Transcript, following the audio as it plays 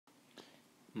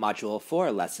Module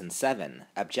 4, Lesson 7,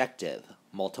 Objective.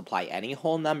 Multiply any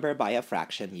whole number by a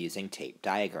fraction using tape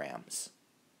diagrams.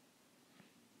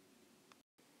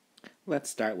 Let's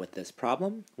start with this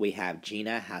problem. We have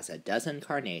Gina has a dozen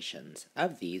carnations.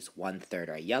 Of these, 1/3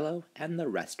 are yellow and the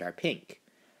rest are pink.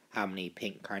 How many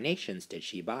pink carnations did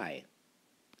she buy?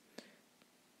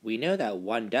 We know that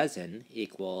 1 dozen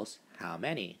equals how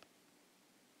many?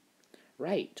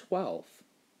 Right, 12.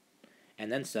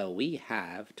 And then so we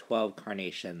have 12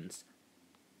 carnations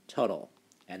total,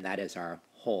 and that is our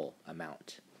whole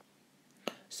amount.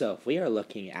 So if we are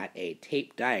looking at a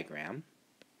tape diagram,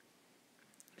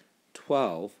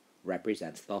 12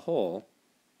 represents the whole,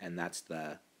 and that's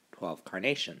the 12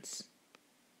 carnations.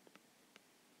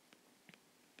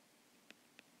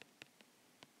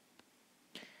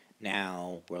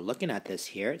 Now, we're looking at this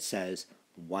here. It says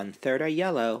 1/3 are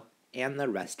yellow and the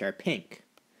rest are pink,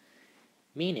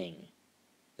 meaning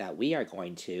that we are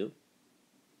going to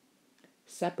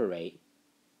separate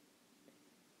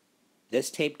this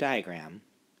tape diagram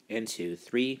into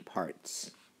 3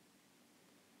 parts.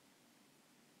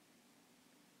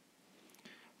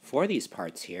 For these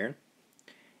parts here,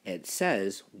 it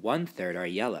says 1/3 are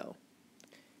yellow,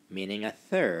 meaning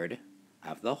 1/3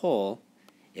 of the whole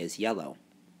is yellow.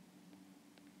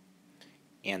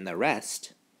 And the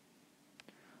rest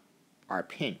are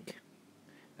pink.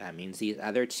 That means these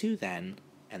other 2 then,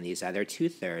 and these other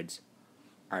 2/3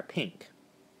 are pink.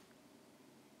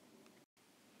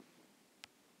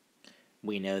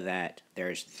 We know that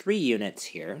there's 3 units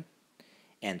here,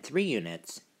 and 3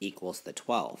 units equals the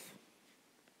 12.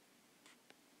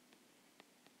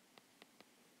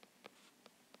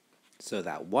 So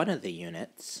that one of the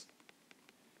units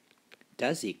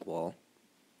does equal,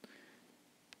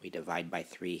 we divide by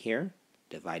 3 here,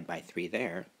 divide by 3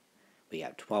 there. We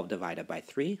have 12 divided by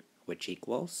 3, which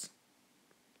equals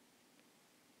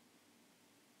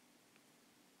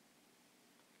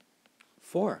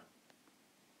 4.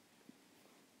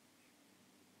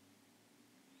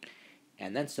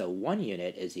 And then so 1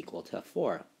 unit is equal to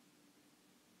 4.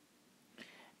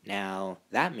 Now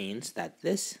that means that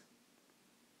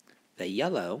the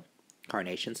yellow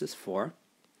carnations is 4,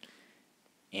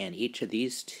 and each of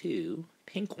these 2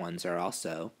 pink ones are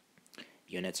also,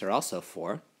 units are also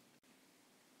 4.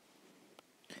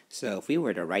 So if we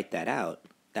were to write that out,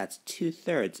 that's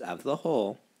 2/3 of the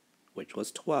whole, which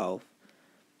was 12,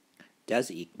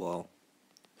 does equal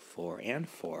 4 and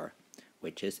 4,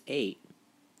 which is 8.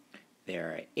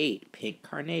 There are 8 pink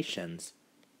carnations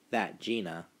that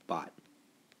Gina bought.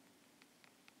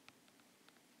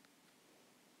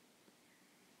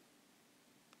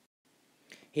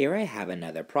 Here I have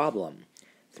another problem.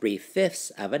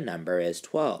 3/5 of a number is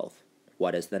 12.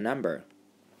 What is the number?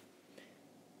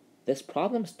 This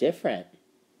problem's different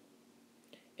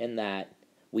in that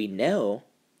we know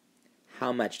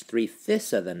how much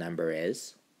 3/5 of the number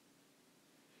is,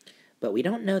 but we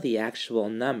don't know the actual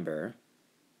number.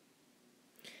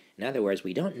 In other words,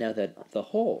 we don't know the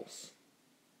wholes.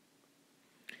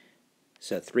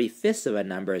 So 3/5 of a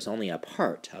number is only a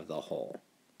part of the whole.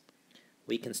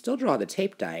 We can still draw the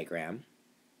tape diagram,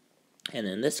 and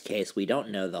in this case we don't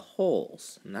know the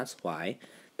wholes, and that's why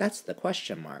that's the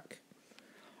question mark.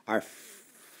 Our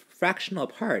fractional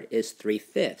part is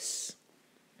 3/5.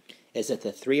 Is it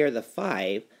the 3 or the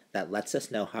 5 that lets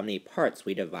us know how many parts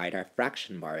we divide our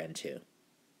fraction bar into?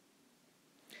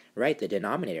 Right, the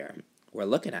denominator. We're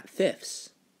looking at fifths,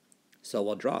 so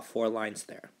we'll draw 4 lines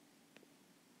there.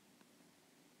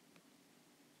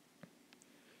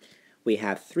 We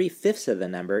have 3/5 of the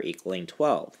number equaling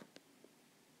 12.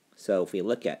 So if we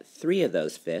look at 3 of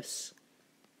those fifths,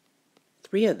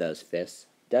 3 of those fifths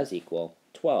does equal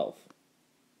 12.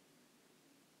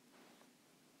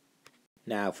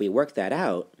 Now if we work that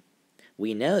out,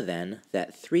 we know then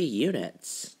that 3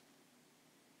 units,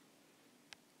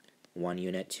 1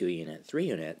 unit, 2 unit, 3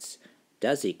 units,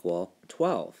 does equal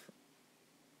 12.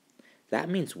 That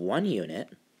means 1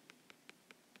 unit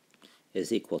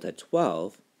is equal to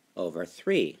 12 over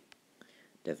 3.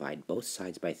 Divide both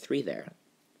sides by 3 there.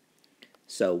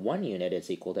 So 1 unit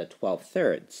is equal to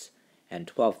 12/3, and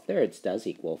 12/3 does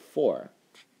equal 4.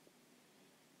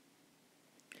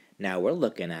 Now we're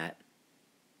looking at,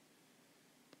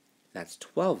 that's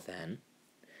 12 then,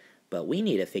 but we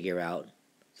need to figure out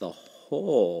the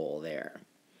whole there.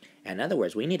 In other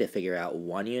words, we need to figure out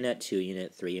 1 unit, 2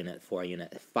 unit, 3 unit, 4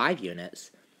 unit, 5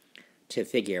 units to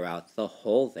figure out the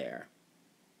whole there.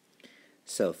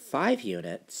 So 5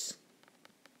 units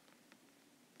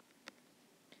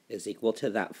is equal to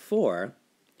that 4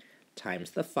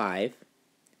 times the 5,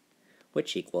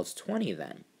 which equals 20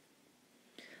 then.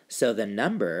 So the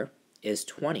number is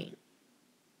 20.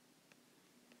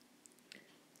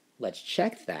 let's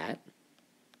check that.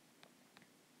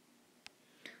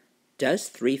 Does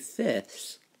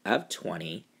 3/5 of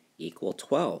 20 equal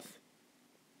 12?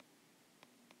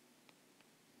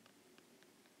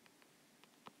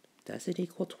 Does it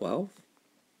equal 12?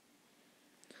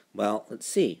 Well, let's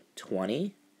see.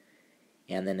 20,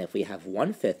 and then if we have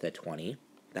 1/5 of 20,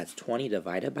 that's 20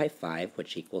 divided by 5,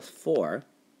 which equals 4.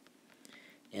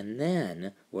 And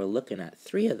then we're looking at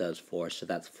 3 of those 4, so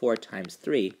that's 4 times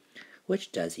 3,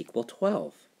 which does equal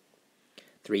 12.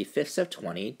 3/5 of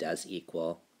 20 does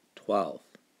equal 12.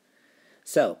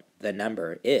 So the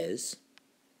number is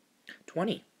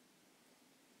 20.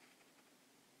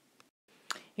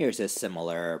 Here's a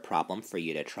similar problem for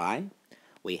you to try.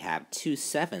 We have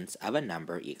 2/7 of a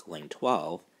number equaling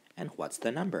 12, and what's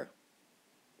the number?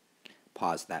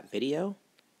 Pause that video,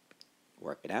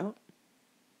 work it out.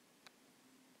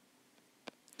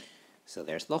 So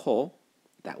there's the whole,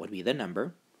 that would be the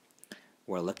number.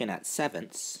 We're looking at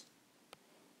sevenths.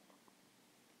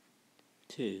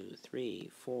 2, 3,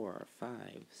 4,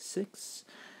 5, 6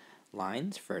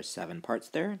 lines for 7 parts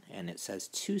there, and it says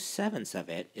 2/7 of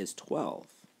it is 12.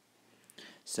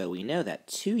 So we know that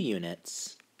 2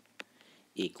 units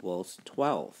equals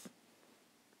 12.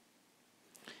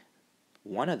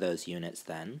 One of those units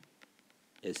then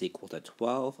is equal to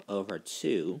 12 over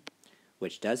 2,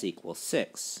 which does equal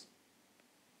 6.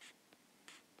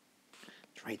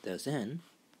 Let's write those in.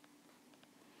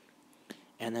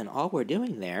 And then all we're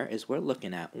doing there is we're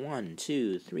looking at 1,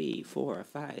 2, 3, 4,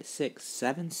 5, 6,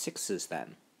 7 sixes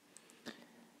then.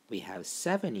 We have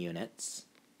 7 units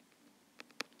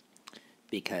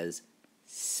because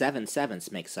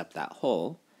 7/7 makes up that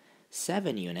whole.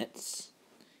 7 units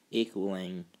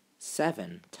equaling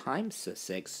 7 times the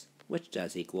 6, which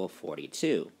does equal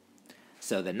 42.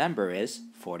 So the number is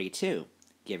 42.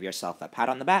 Give yourself a pat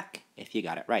on the back if you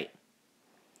got it right.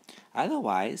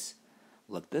 Otherwise,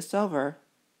 look this over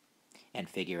and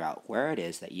figure out where it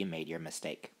is that you made your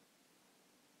mistake.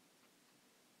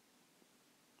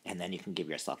 And then you can give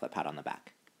yourself a pat on the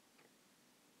back.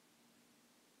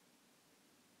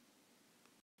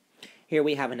 Here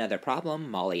we have another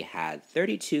problem. Molly had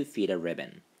 32 feet of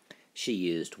ribbon. She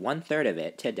used 1/3 of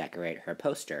it to decorate her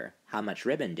poster. How much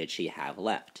ribbon did she have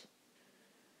left?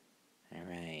 All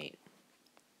right.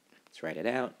 Let's write it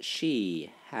out.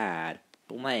 She had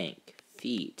blank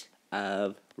feet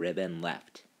of ribbon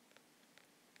left.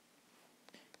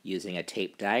 Using a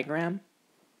tape diagram,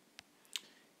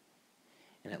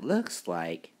 and it looks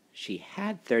like she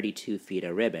had 32 feet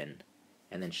of ribbon,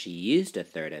 and then she used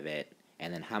 1/3 of it,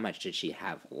 and then how much did she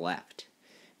have left?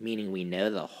 Meaning we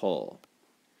know the whole.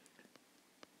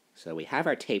 So we have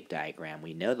our tape diagram,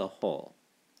 we know the whole,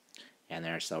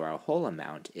 and so our whole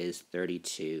amount is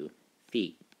 32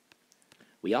 feet.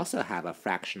 We also have a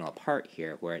fractional part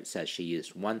here where it says she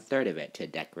used 1/3 of it to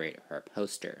decorate her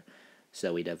poster.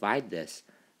 So we divide this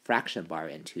fraction bar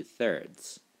into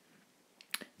thirds.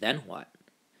 Then what?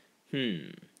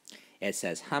 It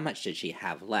says how much did she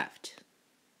have left?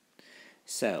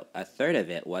 So 1/3 of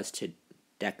it was to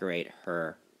decorate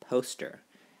her poster.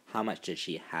 How much did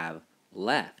she have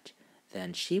left?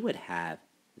 Then she would have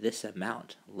this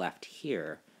amount left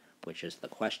here, which is the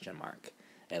question mark.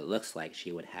 It looks like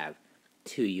she would have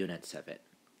 2 units of it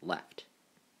left.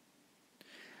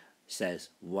 It says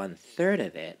 1/3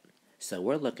 of it, so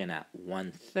we're looking at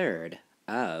 1/3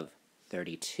 of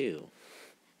 32.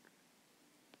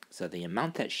 So the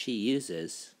amount that she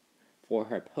uses for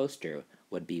her poster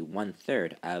would be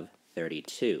 1/3 of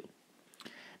 32.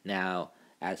 Now,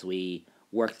 as we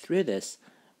work through this,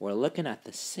 we're looking at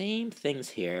the same things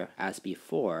here as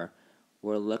before.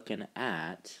 We're looking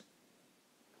at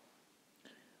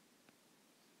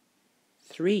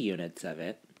 3 units of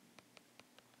it.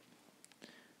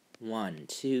 1,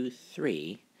 2,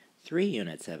 3. 3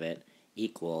 units of it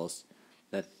equals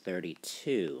the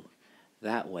 32.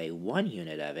 That way, 1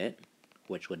 unit of it,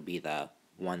 which would be the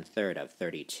 1/3 of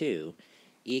 32,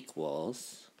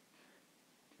 equals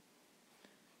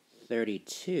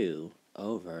 32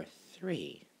 over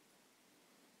 3.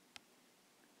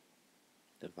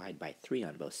 Divide by 3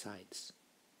 on both sides.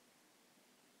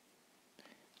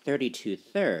 32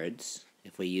 thirds,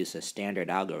 if we use a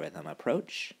standard algorithm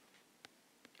approach,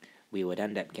 we would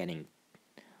end up getting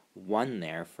 1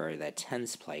 there for the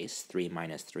tens place. 3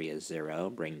 minus 3 is 0.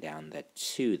 Bring down the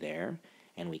 2 there.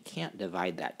 And we can't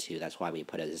divide that 2. That's why we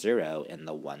put a 0 in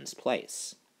the ones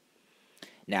place.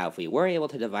 Now, if we were able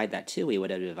to divide that 2, we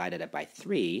would have divided it by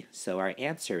 3. So our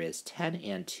answer is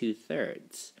 10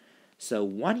 2/3. So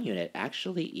 1 unit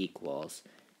actually equals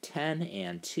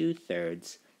 10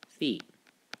 2/3 feet.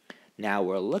 Now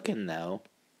we're looking, though,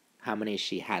 how many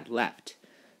she had left.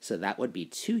 So that would be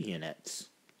 2 units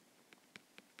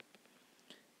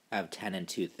of 10 and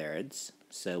 2/3.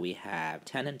 So we have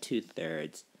 10 and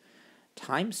 2/3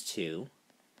 times 2,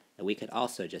 and we could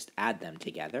also just add them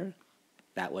together.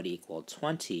 That would equal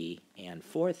 20 and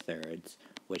 4/3,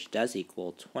 which does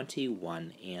equal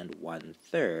 21 and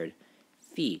 1/3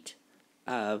 feet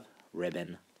of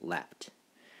ribbon left.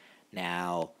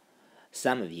 Now,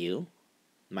 some of you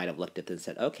might have looked at this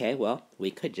and said, okay, well,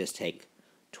 we could just take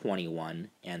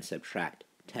 21 and subtract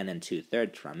 10 and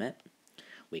 2/3 from it.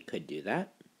 We could do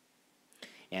that.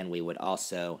 And we would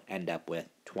also end up with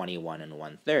 21 and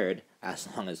 1/3 as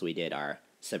long as we did our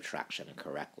subtraction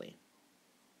correctly.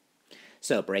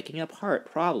 So breaking apart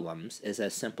problems is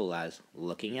as simple as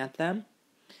looking at them,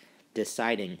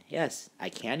 deciding, yes, I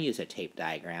can use a tape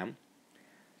diagram,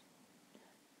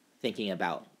 thinking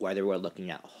about whether we're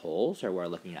looking at wholes or we're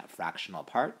looking at fractional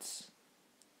parts,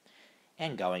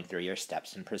 and going through your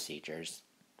steps and procedures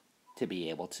to be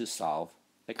able to solve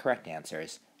the correct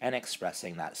answers and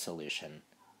expressing that solution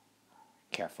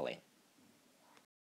carefully.